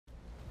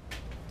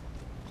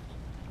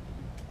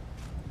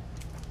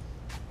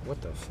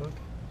What the fuck?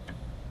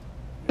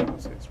 Yeah,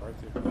 it's right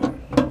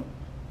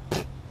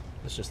there.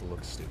 This just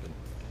looks stupid.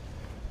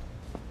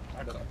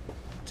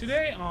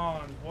 Today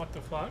on What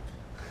the Fuck,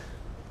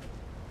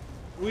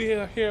 we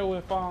are here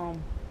with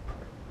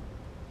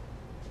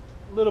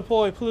little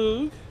boy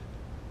Plug,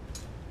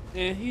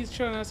 and he's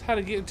showing us how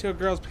to get into a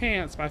girl's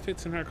pants by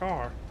fixing her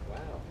car. Wow,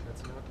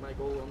 that's not my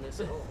goal on this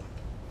at all.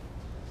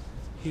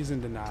 He's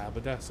in denial,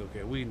 but that's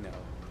okay. We know.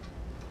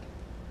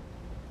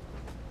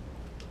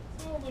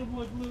 So, little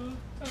boy Plug,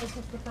 tell us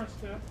what's the first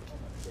step.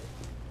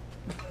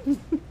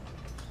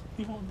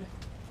 He won't.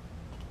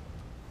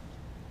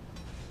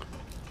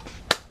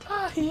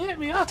 Ah, he hit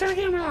me. I'll turn the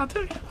camera on.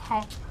 Turn the camera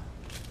off.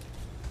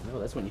 No,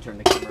 that's when you turn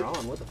the camera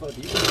on. What the fuck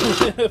do you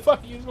do?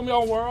 Fuck you. It's gonna be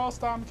all world.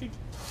 Stop.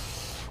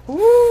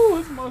 Ooh,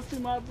 it's mostly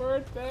my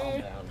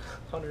birthday. Calm down.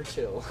 Hunter,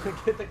 chill.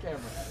 Get the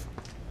camera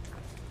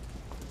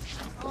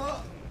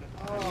out.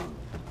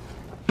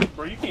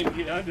 Bro, you can't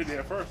get under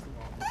there, first of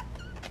all.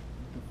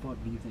 What the fuck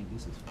do you think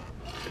this is for?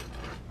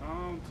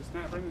 To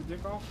snap Brandon's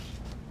dick off?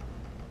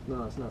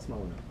 No, it's not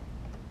small enough.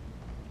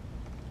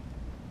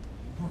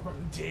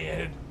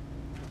 Dead.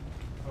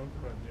 Oh,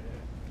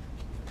 dead.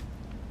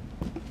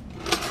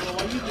 Well,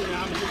 while you do that,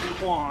 I'm gonna give you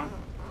Quan.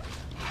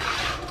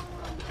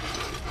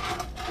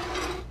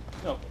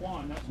 No,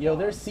 Quan, that's Yo, Quan.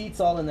 there's seats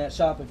all in that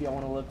shop if y'all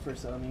want to look for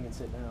some. You can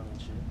sit down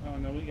and shit. Oh,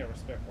 no, we got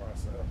respect for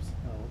ourselves.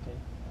 Oh, okay.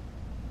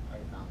 I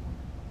found one.